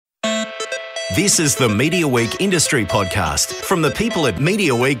This is the Mediaweek Industry Podcast from the people at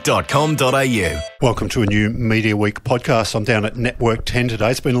mediaweek.com.au. Welcome to a new Media Week podcast. I'm down at Network 10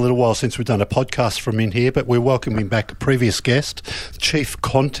 today. It's been a little while since we've done a podcast from in here, but we're welcoming back a previous guest, Chief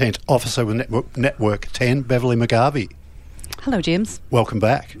Content Officer with Network 10, Beverley McGarvey. Hello, James. Welcome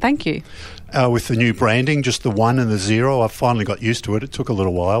back. Thank you. With the new branding, just the 1 and the 0, I've finally got used to it. It took a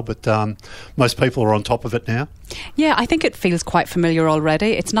little while, but most people are on top of it now. Yeah, I think it feels quite familiar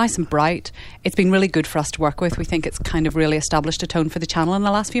already. It's nice and bright. It's been really good for us to work with. We think it's kind of really established a tone for the channel in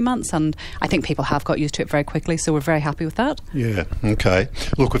the last few months, and I think people have got used to it very quickly, so we're very happy with that. Yeah, okay.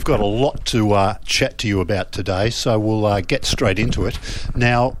 Look, we've got a lot to chat to you about today, so we'll get straight into it.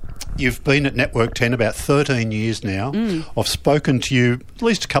 Now, you've been at Network 10 about 13 years now. I've spoken to you at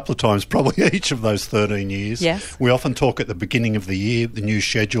least a couple of times, probably each of those 13 years. Yes. We often talk at the beginning of the year, the new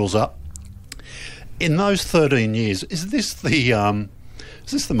schedule's up. In those 13 years, is this the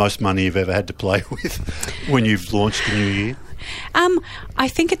most money you've ever had to play with when you've launched a new year? I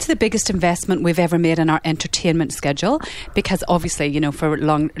think it's the biggest investment we've ever made in our entertainment schedule because obviously, you know, for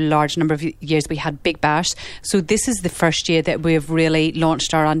a large number of years we had Big Bash. So this is the first year that we've really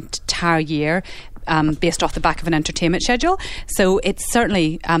launched our entire year based off the back of an entertainment schedule. So it's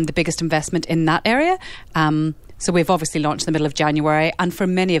certainly the biggest investment in that area. So we've obviously launched in the middle of January, and for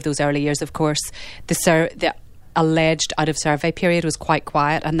many of those early years, of course, the alleged out-of-survey period was quite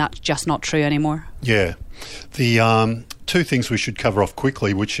quiet, and that's just not true anymore. Yeah. The two things we should cover off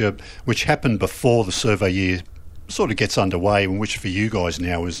quickly, which happened before the survey year sort of gets underway, and which for you guys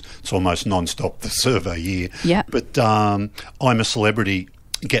now is it's almost non-stop, the survey year. Yeah. But I'm a Celebrity,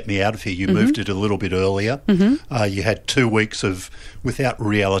 Get Me Out of Here. You moved it a little bit earlier. You had 2 weeks without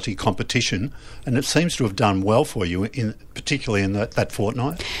reality competition, and it seems to have done well for you, particularly in that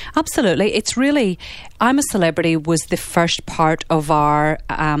fortnight. Absolutely. It's really, I'm a Celebrity was the first part of our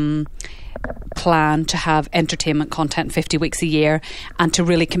plan to have entertainment content 50 weeks a year and to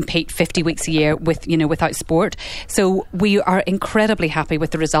really compete 50 weeks a year with, you know, without sport. So we are incredibly happy with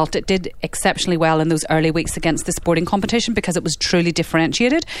the result. It did exceptionally well in those early weeks against the sporting competition because it was truly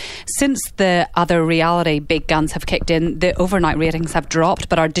differentiated. Since the other reality big guns have kicked in, the overnight ratings have dropped,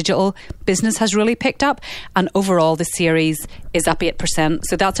 but our digital business has really picked up, and overall the series is up 8%.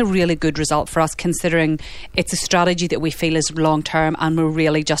 So that's a really good result for us, considering it's a strategy that we feel is long term, and we're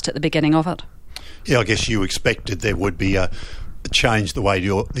really just at the beginning of it. Yeah, I guess you expected there would be a change the way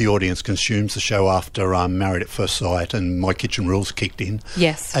the audience consumes the show after Married at First Sight and My Kitchen Rules kicked in.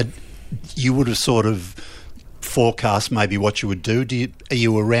 Yes. You would have sort of forecast maybe what you would do. Are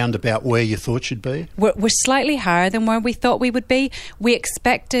you around about where you thought you'd be? We're slightly higher than where we thought we would be. We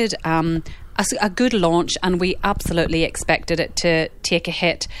expected a good launch, and we absolutely expected it to take a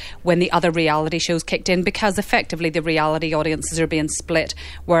hit when the other reality shows kicked in, because effectively the reality audiences are being split,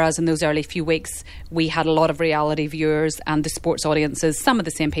 whereas in those early few weeks we had a lot of reality viewers and the sports audiences, some of the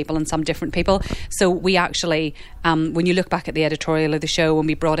same people and some different people. So we actually, when you look back at the editorial of the show, when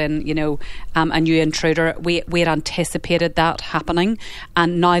we brought in, you know, a new intruder, we had anticipated that happening,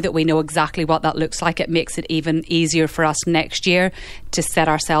 and now that we know exactly what that looks like, it makes it even easier for us next year to set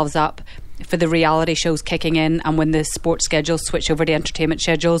ourselves up for the reality shows kicking in, and when the sports schedules switch over to entertainment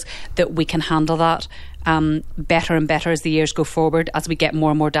schedules, that we can handle that better and better as the years go forward, as we get more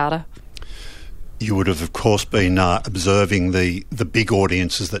and more data. You would have, of course, been observing the big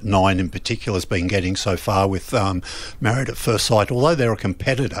audiences that Nine in particular has been getting so far with Married at First Sight. Although they're a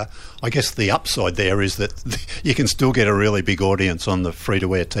competitor, I guess the upside there is that you can still get a really big audience on the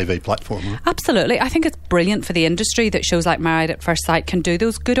free-to-air TV platform. Right? Absolutely. I think it's brilliant for the industry that shows like Married at First Sight can do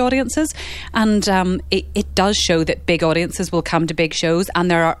those good audiences. And it does show that big audiences will come to big shows, and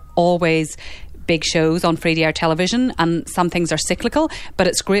there are always big shows on free-to-air television, and some things are cyclical, but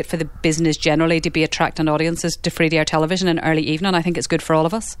it's great for the business generally to be attracting audiences to free-to-air television in early evening. I think it's good for all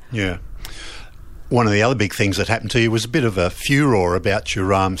of us. Yeah. One of the other big things that happened to you was a bit of a furore about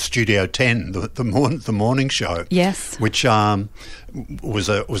your Studio 10, the morning show. Yes. Which was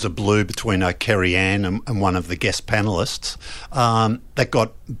a blue between Kerry Ann and one of the guest panellists. That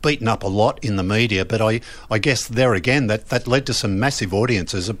got beaten up a lot in the media, but I guess there again that led to some massive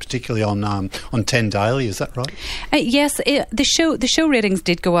audiences, particularly on 10 Daily. Is that right? Yes, the show ratings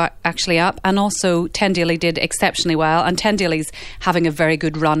did go actually up, and also 10 Daily did exceptionally well, and 10 Daily's having a very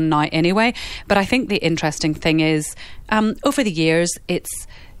good run now anyway. But I think the interesting thing is over the years, it's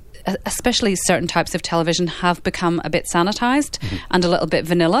especially certain types of television have become a bit sanitised and a little bit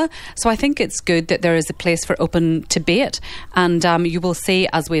vanilla. So I think it's good that there is a place for open debate, and you will see,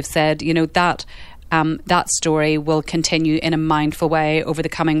 as we've said, you know, that that story will continue in a mindful way over the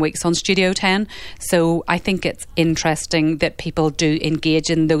coming weeks on Studio 10. So I think it's interesting that people do engage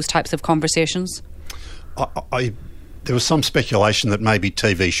in those types of conversations. There was some speculation that maybe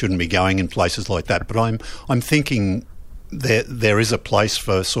TV shouldn't be going in places like that, but I'm thinking there is a place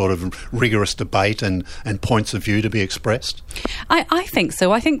for sort of rigorous debate and points of view to be expressed. I think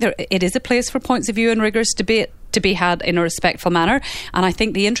so. I think it is a place for points of view and rigorous debate to be had in a respectful manner. And I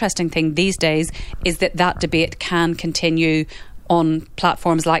think the interesting thing these days is that debate can continue on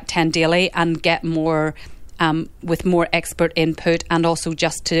platforms like 10 Daily and get more with more expert input, and also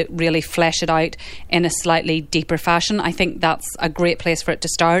just to really flesh it out in a slightly deeper fashion. I think that's a great place for it to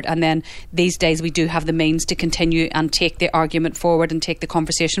start, and then these days we do have the means to continue and take the argument forward and take the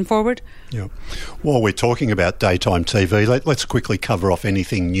conversation forward. Yeah. While we're talking about daytime TV, let's quickly cover off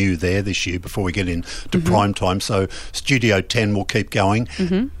anything new there this year before we get into prime time. So Studio 10 will keep going.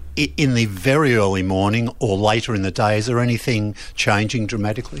 In the very early morning or later in the day, is there anything changing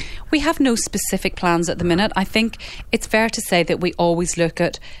dramatically? We have no specific plans at the minute. I think it's fair to say that we always look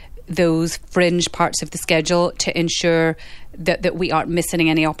at those fringe parts of the schedule to ensure that we aren't missing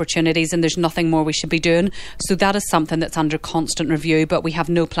any opportunities and there's nothing more we should be doing. So that is something that's under constant review, but we have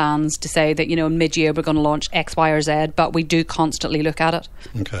no plans to say that, in mid-year we're going to launch X, Y or Z, but we do constantly look at it.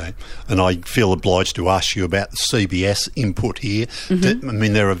 Okay. And I feel obliged to ask you about the CBS input here.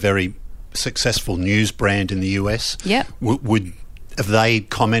 They're a very successful news brand in the US. Yeah. Have they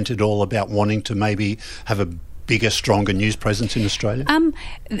commented all about wanting to maybe have a bigger, stronger news presence in Australia?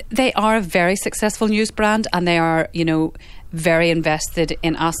 They are a very successful news brand, and they are, very invested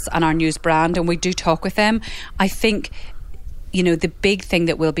in us and our news brand, and we do talk with them. I think, the big thing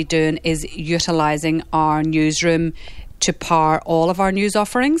that we'll be doing is utilising our newsroom to power all of our news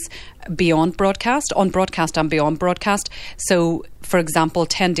offerings beyond broadcast, on broadcast and beyond broadcast. So, for example,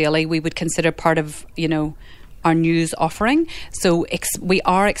 10 Daily, we would consider part of, our news offering. So we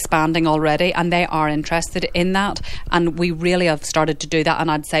are expanding already, and they are interested in that, and we really have started to do that, and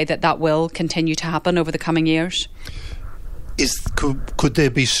I'd say that will continue to happen over the coming years. Could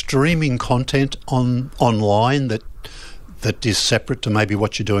there be streaming content online that is separate to maybe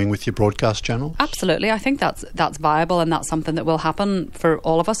what you're doing with your broadcast channel? Absolutely. I think that's viable, and that's something that will happen for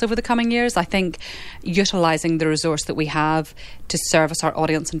all of us over the coming years. I think utilising the resource that we have to service our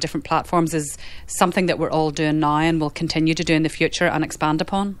audience on different platforms is something that we're all doing now and will continue to do in the future and expand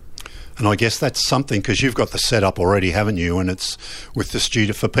upon. And I guess that's something, because you've got the setup already, haven't you? And it's with the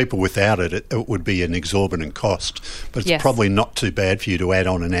studio. For people without it, it would be an exorbitant cost. But it's probably not too bad for you to add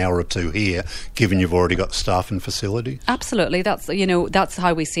on an hour or two here, given you've already got staff and facilities. Absolutely. That's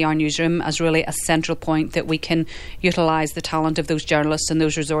how we see our newsroom, as really a central point that we can utilise the talent of those journalists and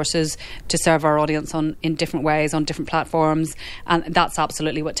those resources to serve our audience in different ways, on different platforms. And that's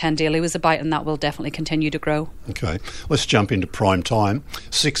absolutely what 10 Daily was about, and that will definitely continue to grow. Okay. Let's jump into prime time.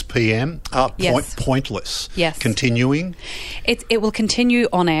 6 p.m. Pointless. Yes. Continuing? It will continue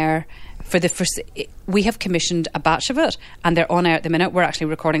on air for the first. We have commissioned a batch of it, and they're on air at the minute. We're actually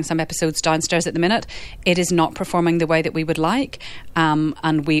recording some episodes downstairs at the minute. It is not performing the way that we would like,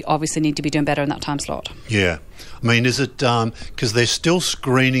 and we obviously need to be doing better in that time slot. Yeah. I mean, is it because they're still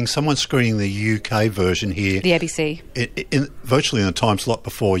screening? Someone's screening the UK version here, the ABC, virtually in the time slot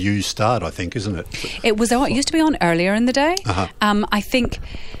before you start, I think, isn't it? It was on. It used to be on earlier in the day. I think.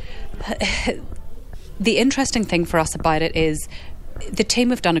 The interesting thing for us about it is the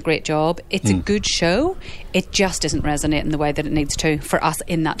team have done a great job. It's a good show. It just isn't resonating the way that it needs to for us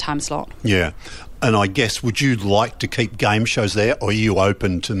in that time slot. Yeah. And I guess, would you like to keep game shows there, or are you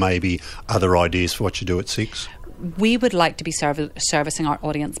open to maybe other ideas for what you do at 6? We would like to be servicing our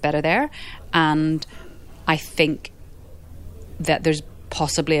audience better there, and I think that there's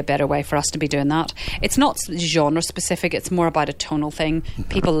possibly a better way for us to be doing that. It's not genre specific, it's more about a tonal thing.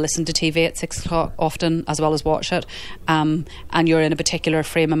 People listen to TV at 6 o'clock often, as well as watch it, and you're in a particular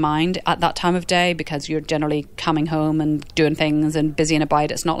frame of mind at that time of day, because you're generally coming home and doing things and busy and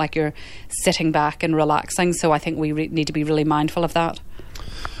about. It's not like you're sitting back and relaxing, so I think we need to be really mindful of that.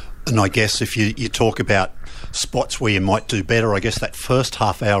 And I guess if you talk about spots where you might do better, I guess that first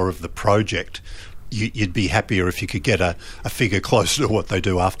half hour of the project, you'd be happier if you could get a figure closer to what they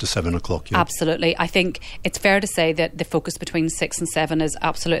do after 7 o'clock. Yeah. Absolutely. I think it's fair to say that the focus between 6 and 7 is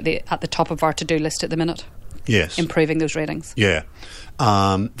absolutely at the top of our to-do list at the minute. Yes. Improving those ratings. Yeah.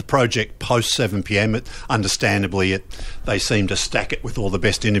 The project post 7 p.m, understandably, they seem to stack it with all the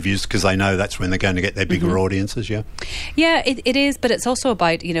best interviews, because they know that's when they're going to get their bigger audiences, yeah? Yeah, it is, but it's also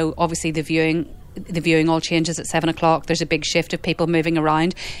about, obviously the viewing all changes at 7 o'clock. There's a big shift of people moving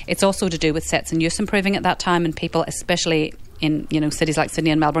around. It's also to do with sets and use improving at that time, and people, especially in cities like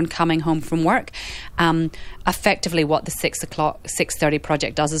Sydney and Melbourne coming home from work. Effectively, what the 6:30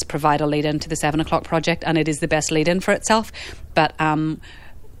 project does is provide a lead in to the 7 o'clock project, and it is the best lead in for itself. But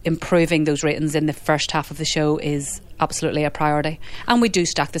improving those ratings in the first half of the show is absolutely a priority. And we do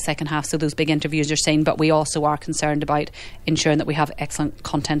stack the second half, so those big interviews are seen, but we also are concerned about ensuring that we have excellent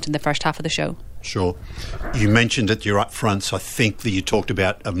content in the first half of the show. Sure. You mentioned at your upfronts, I think that you talked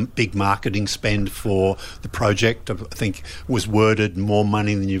about a big marketing spend for the project. I think was worded more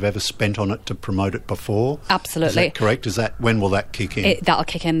money than you've ever spent on it to promote it before. Absolutely. Is that correct? When will that kick in? That'll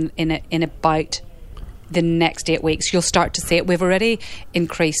kick in about the next 8 weeks. You'll start to see it. We've already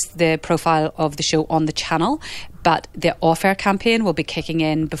increased the profile of the show on the channel, but the off-air campaign will be kicking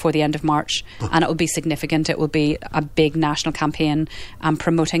in before the end of March, and it will be significant. It will be a big national campaign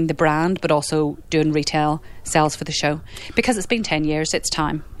promoting the brand, but also doing retail sales for the show. Because it's been 10 years, it's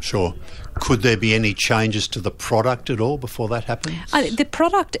time. Sure. Could there be any changes to the product at all before that happens? The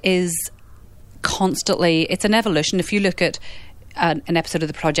product is constantly, it's an evolution. If you look at an episode of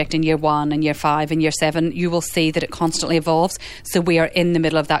the project in year 1 and year 5 and year 7, you will see that it constantly evolves. So we are in the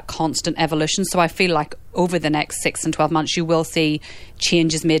middle of that constant evolution. So I feel like over the next 6 and 12 months you will see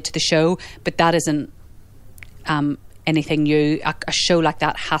changes made to the show, but that isn't anything new. A show like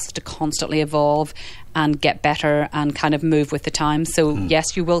that has to constantly evolve and get better and kind of move with the times. So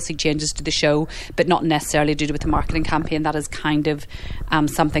yes, you will see changes to the show, but not necessarily due to with the marketing campaign. That is kind of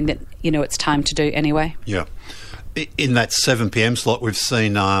something that it's time to do anyway. Yeah. In that 7 p.m. slot, we've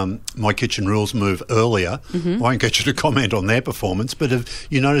seen My Kitchen Rules move earlier. I won't get you to comment on their performance, but have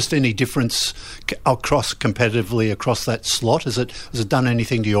you noticed any difference competitively across that slot? Has it done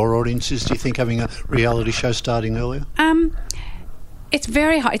anything to your audiences, do you think, having a reality show starting earlier? It's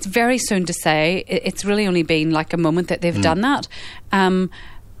very hard. It's very soon to say. It's really only been like a moment that they've done that.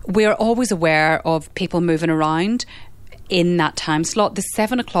 We're always aware of people moving around in that time slot. The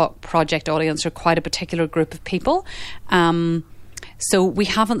 7 o'clock project audience are quite a particular group of people. So we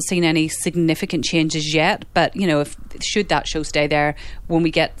haven't seen any significant changes yet, but should that show stay there, when we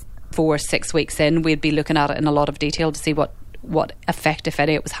get 4 or 6 weeks in, we'd be looking at it in a lot of detail to see what effect, if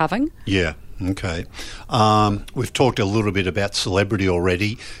any, it was having. Yeah. Okay. We've talked a little bit about celebrity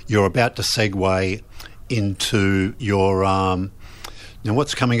already. You're about to segue into your now,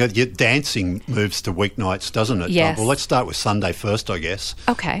 what's coming up? Your dancing moves to weeknights, doesn't it? Yes. Well, let's start with Sunday first, I guess.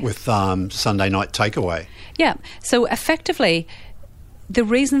 Okay. With Sunday Night Takeaway. Yeah. So effectively, the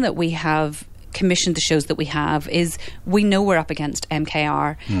reason that we have commissioned the shows that we have is we know we're up against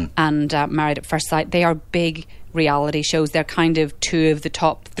MKR and Married at First Sight. They are big reality shows. They're kind of 2 of the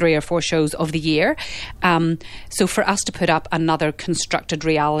top 3 or 4 shows of the year. So for us to put up another constructed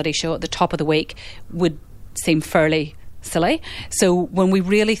reality show at the top of the week would seem fairly silly. So when we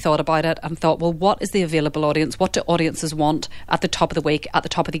really thought about it and thought, well, what is the available audience? What do audiences want at the top of the week, at the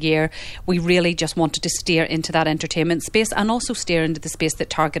top of the year? We really just wanted to steer into that entertainment space and also steer into the space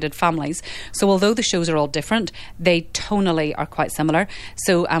that targeted families. So although the shows are all different, they tonally are quite similar.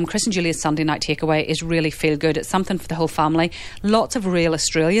 So Chris and Julia's Sunday Night Takeaway is really feel good. It's something for the whole family. Lots of real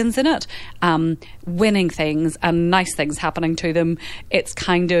Australians in it, winning things and nice things happening to them. It's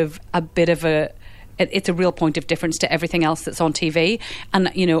kind of a bit of it's a real point of difference to everything else that's on TV.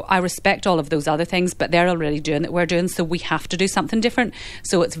 And, I respect all of those other things, but they're already doing what we're doing, so we have to do something different.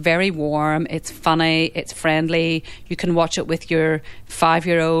 So it's very warm, it's funny, it's friendly. You can watch it with your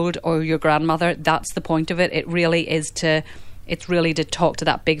 5-year-old or your grandmother. That's the point of it. It's really to talk to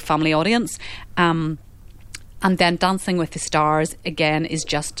that big family audience. And then Dancing with the Stars, again, is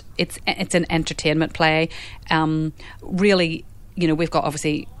just, it's an entertainment play. Really, we've got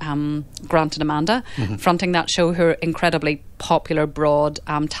obviously Grant and Amanda fronting that show, who are incredibly popular, broad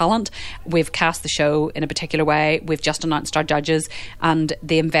talent. We've cast the show in a particular way. We've just announced our judges, and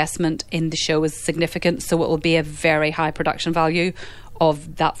the investment in the show is significant, so it will be a very high production value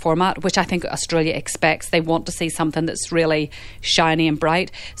of that format, which I think Australia expects. They want to see something that's really shiny and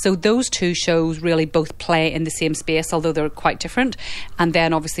bright. So those 2 shows really both play in the same space, although they're quite different. And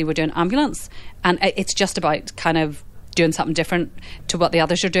then obviously we're doing Ambulance, and it's just about kind of doing something different to what the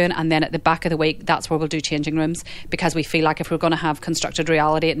others are doing. And then at the back of the week, that's where we'll do Changing Rooms, because we feel like if we're going to have constructed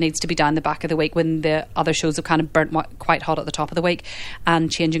reality, it needs to be down the back of the week when the other shows have kind of burnt quite hot at the top of the week.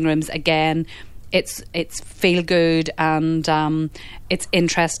 And Changing Rooms, again, it's feel good and it's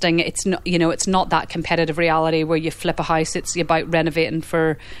interesting. It's not it's not that competitive reality where you flip a house. It's about renovating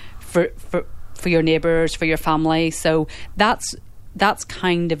for your neighbours, for your family. So that's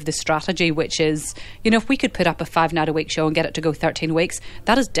kind of the strategy, which is, if we could put up a 5-night-a-week show and get it to go 13 weeks,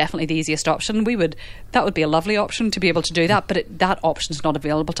 that is definitely the easiest option. That would be a lovely option to be able to do that, but that option's not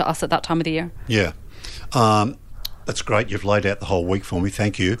available to us at that time of the year. Yeah. That's great. You've laid out the whole week for me.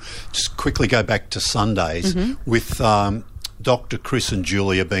 Thank you. Just quickly go back to Sundays. With Dr. Chris and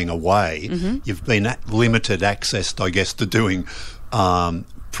Julia being away, you've been limited access, I guess, to doing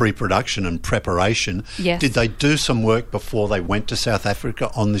pre-production and preparation. Yes. Did they do some work before they went to South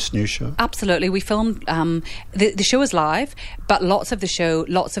Africa on this new show? Absolutely. We filmed, the show is live, but lots of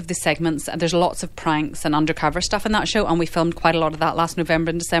the segments, and there's lots of pranks and undercover stuff in that show, and we filmed quite a lot of that last November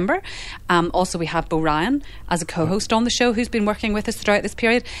and December. Also, we have Bo Ryan as a co-host on the show who's been working with us throughout this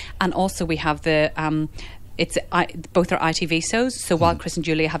period, and also we have both are ITV shows. So while Chris and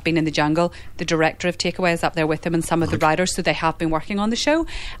Julia have been in the jungle, the director of Takeaway is up there with them, and some of the writers, so they have been working on the show,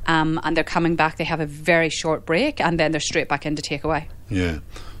 and they're coming back. They have a very short break, and then they're straight back into Takeaway. Yeah.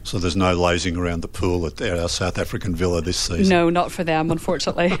 So there's no lazing around the pool at our South African villa this season? No, not for them,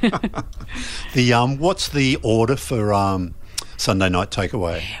 unfortunately. What's the order for Sunday Night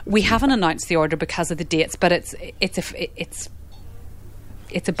Takeaway? We haven't announced the order because of the dates, but it's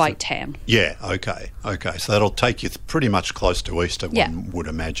about 10. Yeah, okay. So that'll take you pretty much close to Easter, one would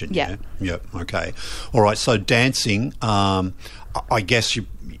imagine. Yeah. Yep, okay. All right, so dancing, I guess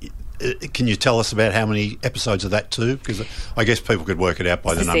can you tell us about how many episodes of that too? Because I guess people could work it out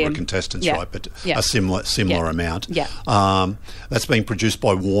by the number of contestants, right? But a similar amount. Yeah. That's being produced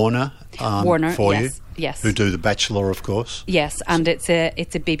by Warner. Warner, for yes, you. Yes. Who do The Bachelor, of course. Yes, and it's a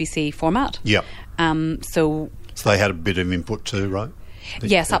BBC format. Yep. So they had a bit of input too, right?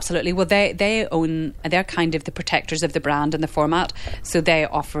 Yes, absolutely. Well, they're kind of the protectors of the brand and the format, so they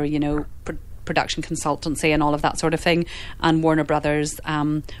offer, production consultancy and all of that sort of thing. And Warner Brothers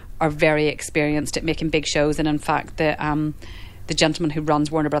are very experienced at making big shows, and in fact, the gentleman who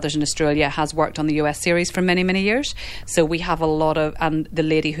runs Warner Brothers in Australia has worked on the US series for many, many years. So we have a lot of, and the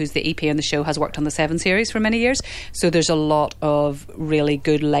lady who's the EP on the show has worked on the 7 series for many years. So there's a lot of really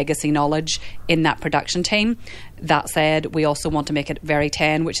good legacy knowledge in that production team. That said, we also want to make it very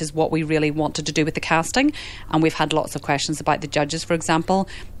 10, which is what we really wanted to do with the casting. And we've had lots of questions about the judges, for example.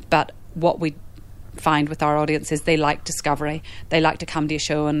 But what we find with our audience is they like discovery. They like to come to a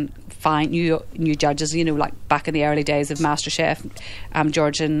show and find new judges. Like back in the early days of MasterChef,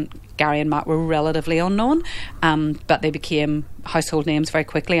 George and Gary and Matt were relatively unknown, but they became household names very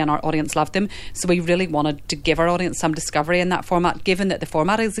quickly, and our audience loved them. So we really wanted to give our audience some discovery in that format. Given that the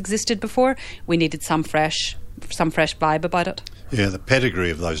format has existed before, we needed some fresh vibe about it. Yeah, the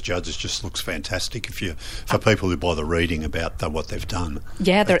pedigree of those judges just looks fantastic for people who bother reading about what they've done.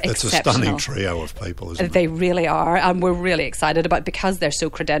 Yeah, they're It's exceptional. a stunning trio of people, isn't it? They really are, and we're really excited about, because they're so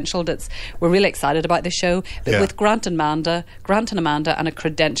credentialed. We're really excited about the show. But with Grant and Amanda, and a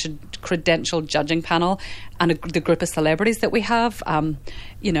credentialed judging panel, and the group of celebrities that we have,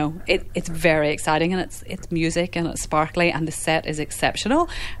 it's very exciting, and it's music, and it's sparkly, and the set is exceptional.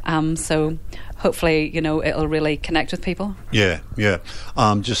 So hopefully, it'll really connect with people. Yeah.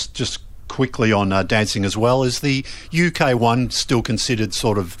 Just quickly on dancing as well, is the UK one still considered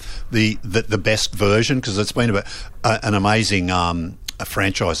sort of the best version? Because it's been an amazing a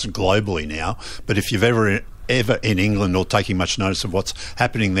franchise globally now. But if you've ever in England or taking much notice of what's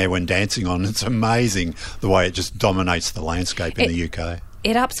happening there when dancing on, it's amazing the way it just dominates the landscape in the UK.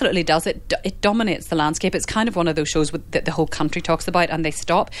 It absolutely does. It dominates the landscape. It's kind of one of those shows that the whole country talks about and they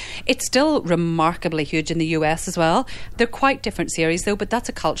stop. It's still remarkably huge in the US as well. They're quite different series though, but that's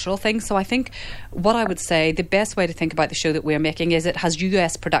a cultural thing. So I think what I would say, the best way to think about the show that we're making is it has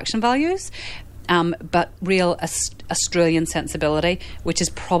US production values, but real Australian sensibility, which is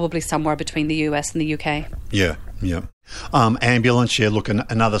probably somewhere between the US and the UK. Yeah. Ambulance, look,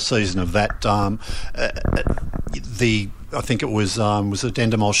 another season of that. I think it was it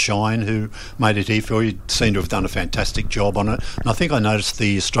Endemol Shine who made it here for you. Seemed to have done a fantastic job on it. And I think I noticed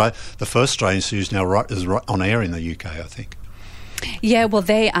the first Australian series now is on air in the UK, I think. Yeah, well,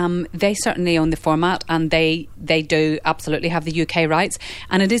 they certainly own the format, and they do absolutely have the UK rights,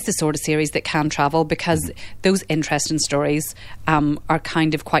 and it is the sort of series that can travel because those interesting stories are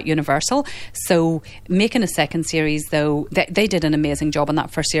kind of quite universal. So making a second series, though, they did an amazing job on that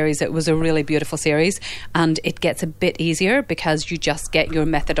first series. It was a really beautiful series, and it gets a bit easier because you just get your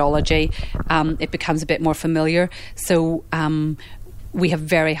methodology. It becomes a bit more familiar. So we have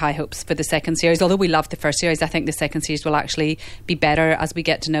very high hopes for the second series. Although we loved the first series, I think the second series will actually be better as we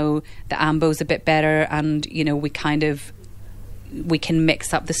get to know the Ambos a bit better, and we kind of we can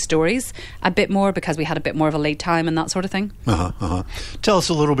mix up the stories a bit more because we had a bit more of a lead time and that sort of thing. Tell us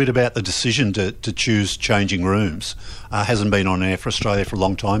a little bit about the decision to choose Changing Rooms. Hasn't been on air for Australia for a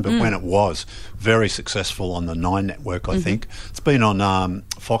long time, but when it was, very successful on the Nine network, I think. It's been on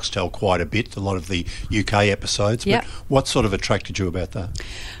Foxtel quite a bit, a lot of the UK episodes. But what sort of attracted you about that?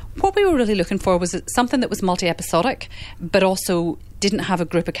 What we were really looking for was something that was multi-episodic, but also didn't have a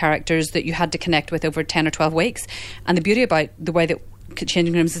group of characters that you had to connect with over 10 or 12 weeks. And the beauty about the way that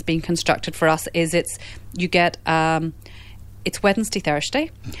Changing Rooms is being constructed for us is it's Wednesday,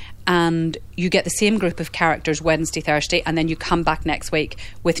 Thursday, and you get the same group of characters Wednesday, Thursday, and then you come back next week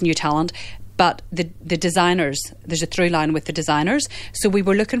with new talent. But the designers, there's a through line with the designers. So we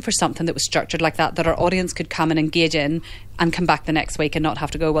were looking for something that was structured like that our audience could come and engage in and come back the next week and not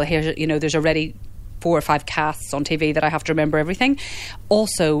have to go, well, here's, there's already 4 or 5 casts on TV that I have to remember everything.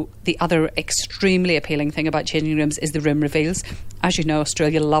 Also, the other extremely appealing thing about Changing Rooms is the room reveals. As you know,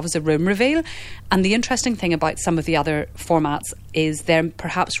 Australia loves a room reveal. And the interesting thing about some of the other formats is they're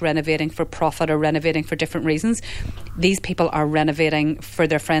perhaps renovating for profit or renovating for different reasons. These people are renovating for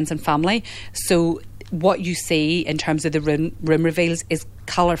their friends and family. So what you see in terms of the room reveals is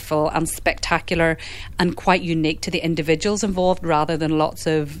colourful and spectacular and quite unique to the individuals involved rather than lots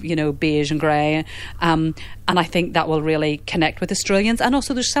of, beige and grey. And I think that will really connect with Australians. And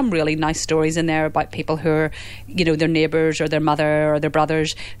also there's some really nice stories in there about people who are, their neighbours or their mother or their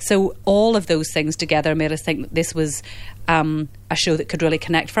brothers. So all of those things together made us think that this was a show that could really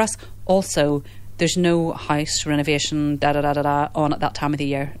connect for us. Also, there's no house renovation on at that time of the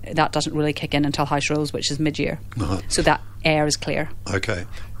year. That doesn't really kick in until House Rules, which is mid-year. So that air is clear. Okay.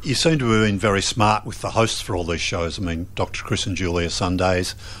 You seem to have been very smart with the hosts for all these shows. I mean, Dr. Chris and Julia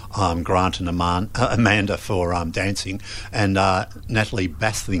Sundays, Grant and Amanda for dancing, and Natalie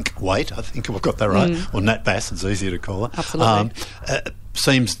Bassthwaite, I think I've got that right, or Nat Bass, it's easier to call her. Absolutely.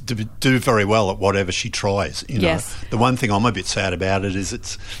 Seems to do very well at whatever she tries. Yes. The one thing I'm a bit sad about it is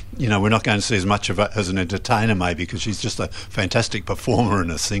it's, we're not going to see as much of her as an entertainer maybe because she's just a fantastic performer and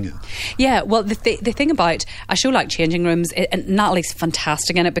a singer. Yeah, well, the thing about a show like Changing Rooms, and Natalie's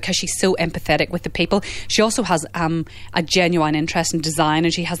fantastic in it because she's so empathetic with the people. She also has a genuine interest in design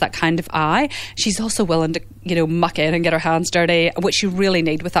and she has that kind of eye. She's also willing to, muck in and get her hands dirty, which you really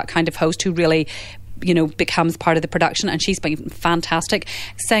need with that kind of host who really becomes part of the production, and she's been fantastic.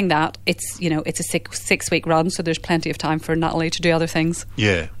 Saying that, it's a 6-week run, so there's plenty of time for Natalie to do other things.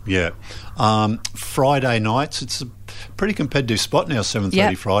 Yeah. Friday nights, it's a pretty competitive spot now,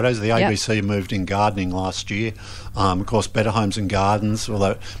 7:30 Fridays. The ABC moved in gardening last year. Of course, Better Homes and Gardens,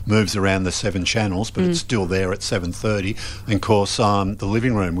 although it moves around the 7 channels, but it's still there at 7:30. And of course, the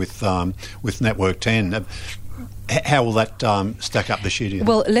living room with Network 10. How will that stack up this year?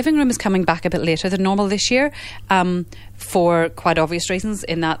 Well, Living Room is coming back a bit later than normal this year for quite obvious reasons,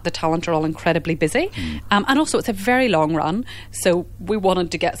 in that the talent are all incredibly busy. And also it's a very long run, so we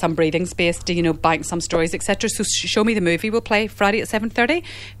wanted to get some breathing space to, bank some stories, etc. So Show Me the Movie will play Friday at 7:30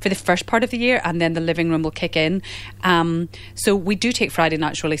 for the first part of the year, and then the Living Room will kick in. So we do take Friday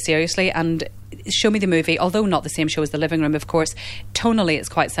nights really seriously, and Show Me the Movie, although not the same show as the Living Room, of course, tonally it's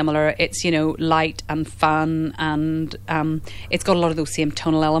quite similar. It's, light and fun, and it's got a lot of those same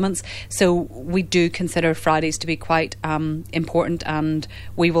tonal elements. So we do consider Fridays to be quite important, and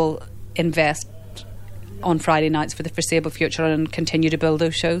we will invest on Friday nights for the foreseeable future and continue to build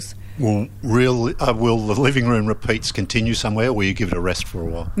those shows. Will the Living Room repeats continue somewhere, or will you give it a rest for a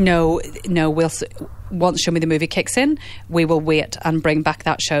while? No. Once Show Me the Movie kicks in, we will wait and bring back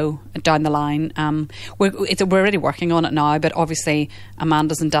that show down the line. We're already working on it now, but obviously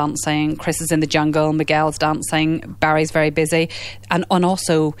Amanda's in dancing, Chris is in the jungle, Miguel's dancing, Barry's very busy. And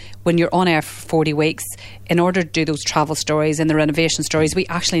also, when you're on air for 40 weeks, in order to do those travel stories and the renovation stories, we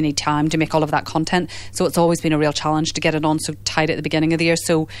actually need time to make all of that content. So it's always been a real challenge to get it on so tight at the beginning of the year.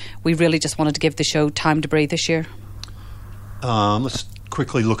 So we really just wanted to give the show time to breathe this year. Let's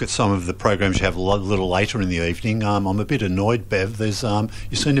quickly look at some of the programs you have a little later in the evening. I'm a bit annoyed, Bev. There's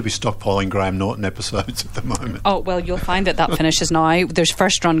you seem to be stockpiling Graham Norton episodes at the moment. Oh, well, you'll find that finishes now. There's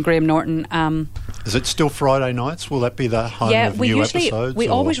first run Graham Norton. Is it still Friday nights? Will that be the home of new episodes? We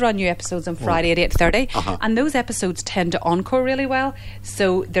always run new episodes on Friday at 8:30, and those episodes tend to encore really well.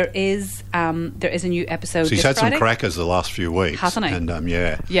 So there is a new episode. So he's had Friday. Some crackers the last few weeks, hasn't he? And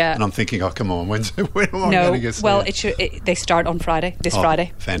And I'm thinking, oh come on, when am I going to get? Well, they start on Friday.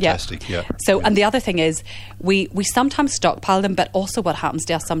 Friday. Fantastic, yeah. So, and the other thing is, we sometimes stockpile them, but also what happens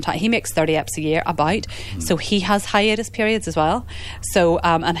to us sometimes, he makes 30 eps a year so he has hiatus periods as well. So,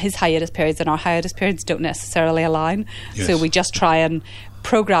 and his hiatus periods and our hiatus periods don't necessarily align. Yes. So we just try and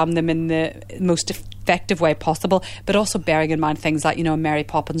program them in the most effective way possible, but also bearing in mind things like, Mary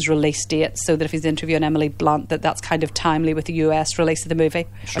Poppins release date, so that if he's interviewing Emily Blunt, that's kind of timely with the US release of the movie.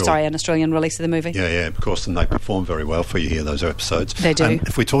 Sure. Or, sorry, an Australian release of the movie. Yeah, of course, and they perform very well for you here, those episodes. They do. And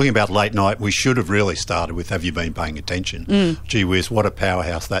if we're talking about late night, we should have really started with Have You Been Paying Attention? Gee whiz, what a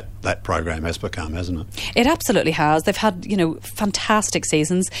powerhouse that program has become, hasn't it? It absolutely has. They've had, fantastic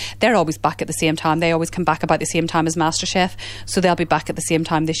seasons. They're always back at the same time. They always come back about the same time as MasterChef, so they'll be back at the same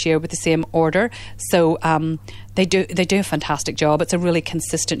time this year with the same order. So they do a fantastic job. It's a really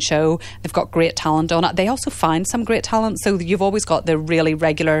consistent show. They've got great talent on it. They also find some great talent, so you've always got the really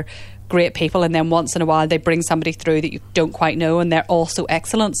regular great people, and then once in a while they bring somebody through that you don't quite know, and they're also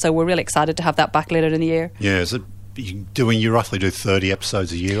excellent. So we're really excited to have that back later in the year. Yeah, is it you roughly do 30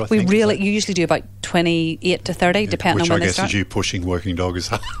 episodes a year, I think? You usually do about 28 to 30, depending on when they start. Which I guess is you pushing Working Dog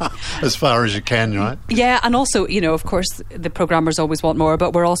as far as you can, right? Yeah, and also, of course, the programmers always want more,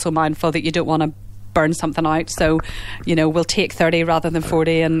 but we're also mindful that you don't want to burn something out. So, we'll take 30 rather than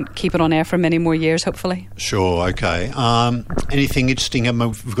 40 and keep it on air for many more years, hopefully. Sure, okay. Anything interesting?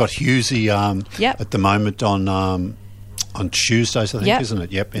 We've got Hughesy at the moment on Tuesdays, I think, isn't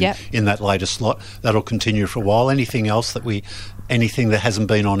it? Yep. In that latest slot. That'll continue for a while. Anything else anything that hasn't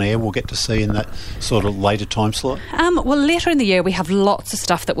been on air we'll get to see in that sort of later time slot? Well, later in the year we have lots of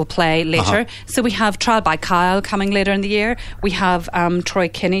stuff that will play later. So we have Trial by Kyle coming later in the year. We have Troy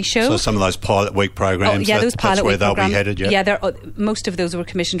Kinney's show. So some of those Pilot Week programs, those Pilot Week they'll be headed, most of those were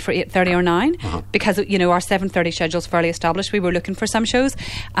commissioned for 8:30 or 9 because, our 7:30 schedule's fairly established. We were looking for some shows.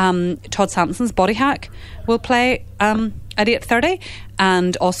 Todd Sampson's Body Hack will play at 8:30,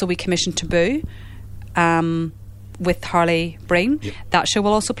 and also we commissioned Taboo with Harley Breen. That show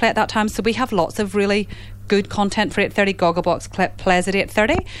will also play at that time. So we have lots of really good content for 8:30. Gogglebox plays at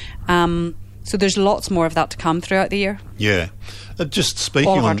 8:30. So there's lots more of that to come throughout the year. Yeah. Just speaking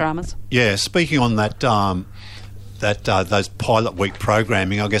all of our dramas. Yeah, speaking on that those Pilot Week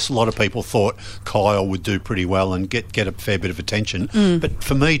programming, I guess a lot of people thought Kyle would do pretty well and get a fair bit of attention. But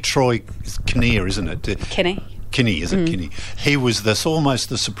for me, Troy Kinnear, isn't it? Kinney, is it Kinney? He was almost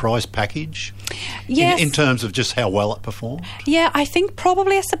the surprise package in terms of just how well it performed? Yeah, I think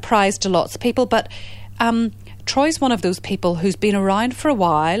probably a surprise to lots of people, but Troy's one of those people who's been around for a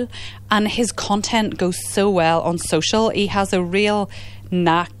while and his content goes so well on social. He has a real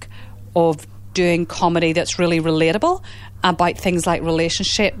knack of doing comedy that's really relatable about things like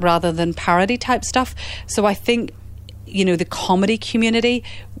relationship rather than parody type stuff. So I think, the comedy community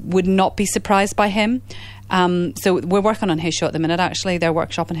would not be surprised by him. So we're working on his show at the minute, actually. They're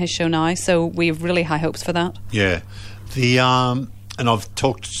workshopping his show now, so we have really high hopes for that. Yeah. And I've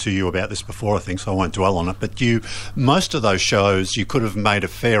talked to you about this before, I think, so I won't dwell on it, but most of those shows, you could have made a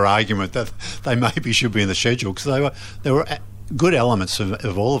fair argument that they maybe should be in the schedule, because they were good elements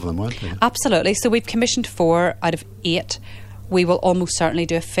of all of them, weren't they? Absolutely. So we've commissioned 4 out of 8. We will almost certainly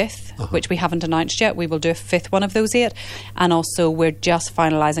do a 5th, which we haven't announced yet. We will do a 5th one of those 8. And also we're just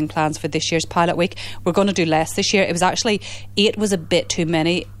finalising plans for this year's Pilot Week. We're going to do less this year. It was actually, 8 was a bit too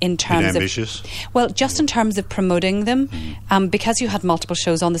many in terms ambitious? Well, just in terms of promoting them. Because you had multiple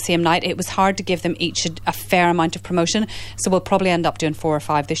shows on the same night, it was hard to give them each a fair amount of promotion. So we'll probably end up doing 4 or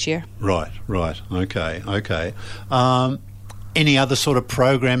 5 this year. Right. Okay. Any other sort of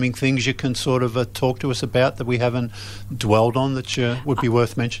programming things you can sort of talk to us about that we haven't dwelled on that would be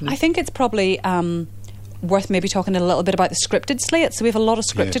worth mentioning? I think it's probably worth maybe talking a little bit about the scripted slate. So we have a lot of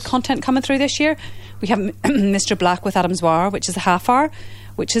scripted content coming through this year. We have Mr. Black with Adam Zwar, which is a half hour,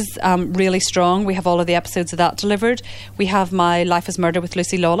 which is really strong. We have all of the episodes of that delivered. We have My Life is Murder with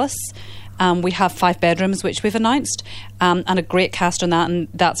Lucy Lawless. We have 5 Bedrooms, which we've announced, and a great cast on that, and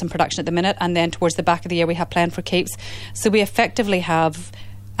that's in production at the minute. And then towards the back of the year, we have Plan for Keeps. So we effectively have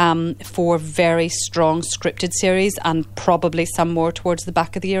 4 very strong scripted series, and probably some more towards the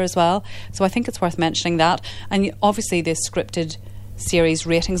back of the year as well. So I think it's worth mentioning that. And obviously, the scripted series,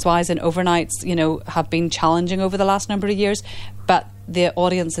 ratings-wise, and overnights, have been challenging over the last number of years. But the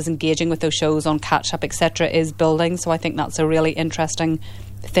audience is engaging with those shows on catch-up, etc., is building. So I think that's a really interesting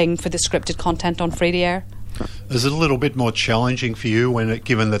thing for the scripted content on free-to-air. Is it a little bit more challenging for you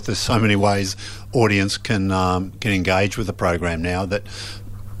given that there's so many ways audience can engage with the program now, that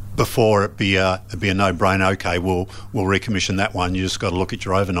before it'd be a no-brainer, okay, we'll recommission that one, you just got to look at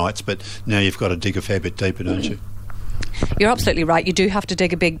your overnights, but now you've got to dig a fair bit deeper, don't you? You're absolutely right. You do have to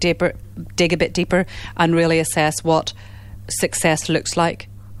dig a bit deeper and really assess what success looks like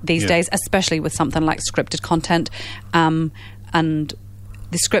these days, especially with something like scripted content. And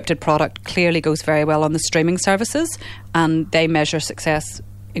the scripted product clearly goes very well on the streaming services, and they measure success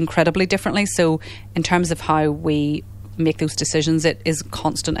incredibly differently. So in terms of how we make those decisions. It is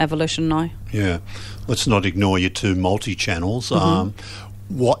constant evolution now. Yeah. Let's not ignore your two multi-channels.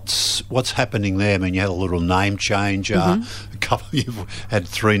 What's happening there? I mean, you had a little name change. You've had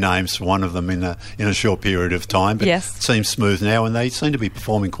 3 names for one of them in a short period of time. But yes. It seems smooth now, and they seem to be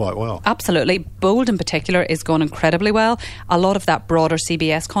performing quite well. Absolutely. Bold in particular is going incredibly well. A lot of that broader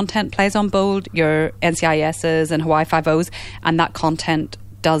CBS content plays on Bold, your NCISs and Hawaii 5.0s, and that content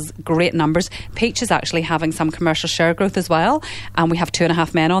does great numbers. Peach is actually having some commercial share growth as well, and we have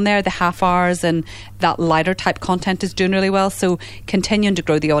 2.5 Men on there. The half hours and that lighter type content is doing really well, so continuing to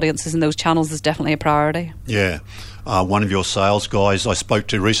grow the audiences in those channels is definitely a priority. Yeah. One of your sales guys I spoke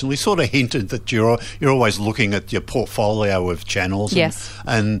to recently sort of hinted that you're always looking at your portfolio of channels. Yes.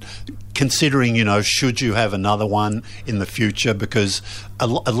 And considering, should you have another one in the future, because a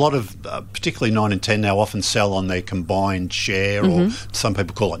lot of, particularly 9 and 10 now, often sell on their combined share, or some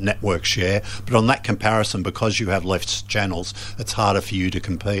people call it network share. But on that comparison, because you have less channels, it's harder for you to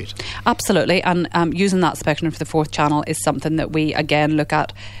compete. Absolutely. And using that spectrum for the 4th channel is something that we, again, look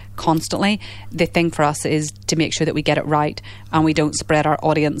at constantly. The thing for us is to make sure that we get it right and we don't spread our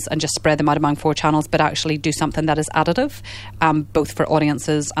audience and just spread them out among 4 channels, but actually do something that is additive, both for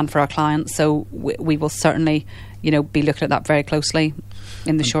audiences and for our clients. So we will certainly, be looking at that very closely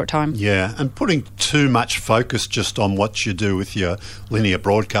in the short time. Yeah, and putting too much focus just on what you do with your linear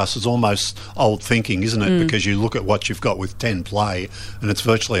broadcast is almost old thinking, isn't it? Because you look at what you've got with 10 Play and it's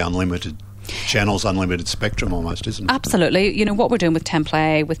virtually unlimited channels, unlimited spectrum almost, isn't it? Absolutely. What we're doing with 10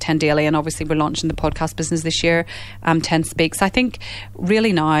 Play, with 10 Daily, and obviously we're launching the podcast business this year, 10 Speaks. I think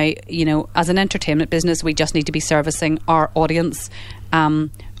really now, as an entertainment business, we just need to be servicing our audience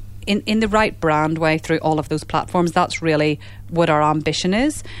in the right brand way through all of those platforms. That's really what our ambition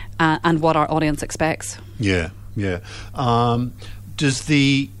is, and what our audience expects. Yeah.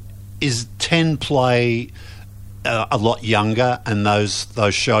 Is 10 Play a lot younger, and those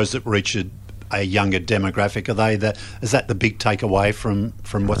shows that reach a younger demographic, is that the big takeaway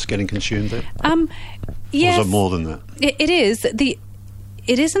from what's getting consumed there? Yes. Or is it more than that? It is. It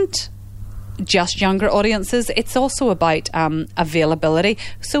isn't just younger audiences, it's also about availability.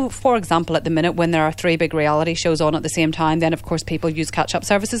 So for example, at the minute when there are 3 big reality shows on at the same time, then of course people use catch-up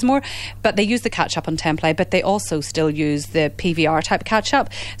services more, but they use the catch-up on 10 Play, but they also still use the PVR type catch-up.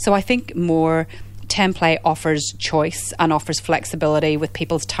 So I think more 10 Play offers choice and offers flexibility with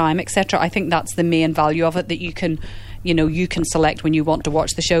people's time, etc. I think that's the main value of it, that you can select when you want to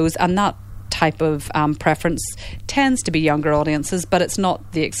watch the shows, and that type of preference tends to be younger audiences, but it's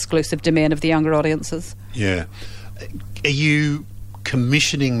not the exclusive domain of the younger audiences. Yeah. Are you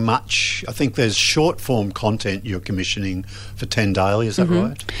commissioning much? I think there's short form content you're commissioning for 10 Daily, is that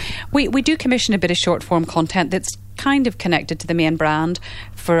right? We do commission a bit of short form content that's kind of connected to the main brand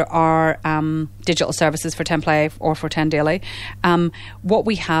for our digital services for 10 Play or for 10 Daily. What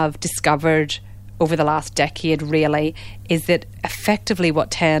we have discovered over the last decade really is that effectively what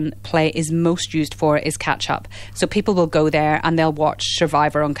 10 Play is most used for is catch-up. So people will go there and they'll watch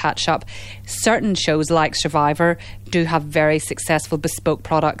Survivor on catch-up. Certain shows like Survivor do have very successful bespoke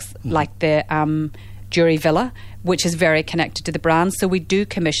products like the Jury Villa, which is very connected to the brand. So we do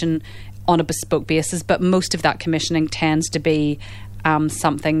commission on a bespoke basis, but most of that commissioning tends to be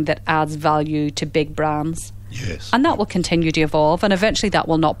something that adds value to big brands. Yes. And that will continue to evolve, and eventually that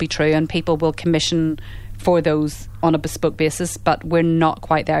will not be true and people will commission for those on a bespoke basis, but we're not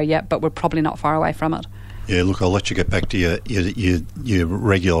quite there yet, but we're probably not far away from it. Yeah, look, I'll let you get back to your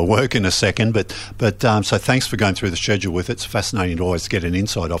regular work in a second, but so thanks for going through the schedule with it. It's fascinating to always get an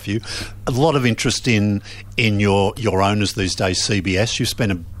insight off you. A lot of interest in your owners these days, CBS. You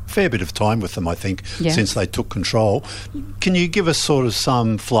spent a fair bit of time with them, I think, since they took control. Can you give us sort of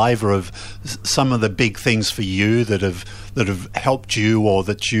some flavour of some of the big things for you that have helped you, or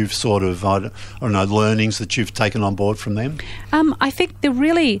that you've sort of, I don't know, learnings that you've taken on board from them? I think the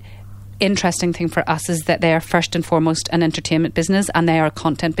really interesting thing for us is that they are first and foremost an entertainment business, and they are a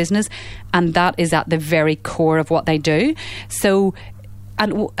content business, and that is at the very core of what they do. So,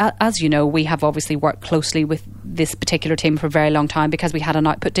 and as you know, we have obviously worked closely with this particular team for a very long time because we had an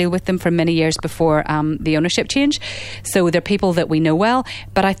output deal with them for many years before the ownership change. So they're people that we know well.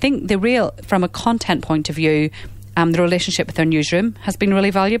 But I think from a content point of view, the relationship with our newsroom has been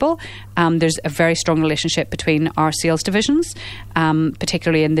really valuable. There's a very strong relationship between our sales divisions,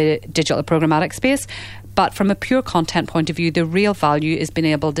 particularly in the digital programmatic space. But from a pure content point of view, the real value is being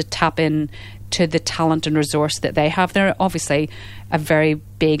able to tap in to the talent and resource that they have. They're obviously a very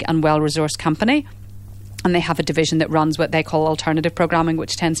big and well-resourced company, and they have a division that runs what they call alternative programming,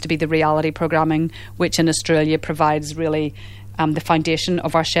 which tends to be the reality programming, which in Australia provides really the foundation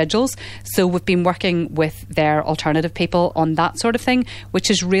of our schedules. So we've been working with their alternative people on that sort of thing, which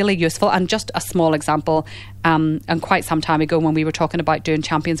is really useful. And just a small example, and quite some time ago when we were talking about doing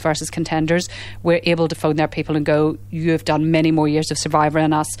champions versus contenders, we're able to phone their people and go, you have done many more years of Survivor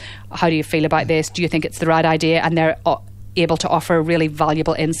than us. How do you feel about this? Do you think it's the right idea? And they're able to offer really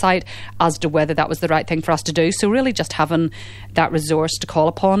valuable insight as to whether that was the right thing for us to do. So really just having that resource to call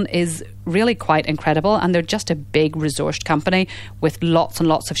upon is really quite incredible, and they're just a big resourced company with lots and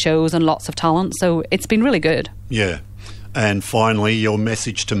lots of shows and lots of talent, so it's been really good. Yeah. And finally, your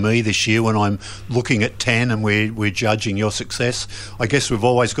message to me this year when I'm looking at 10 and we're judging your success, I guess we've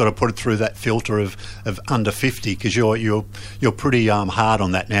always got to put it through that filter of under 50, because you're pretty hard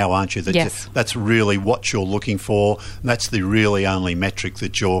on that now, aren't you? Yes. That's really what you're looking for, and that's the really only metric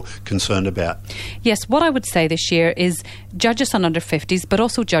that you're concerned about. Yes, what I would say this year is judge us on under 50s, but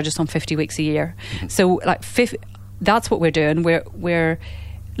also judge us on 50 weeks a year. Mm-hmm. So that's what we're doing. We're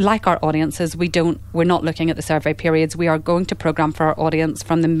like our audiences, we're not looking at the survey periods. We are going to programme for our audience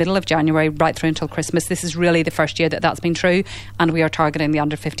from the middle of January right through until Christmas. This is really the first year that's been true, and we are targeting the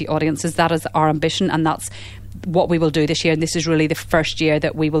under 50 audiences. That is our ambition, and that's what we will do this year, and this is really the first year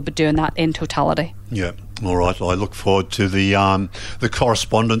that we will be doing that in totality. Yeah. All right. I look forward to the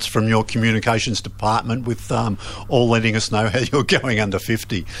correspondence from your communications department with all letting us know how you're going under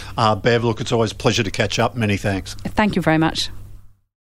 50. Bev, look, it's always a pleasure to catch up. Many thanks. Thank you very much.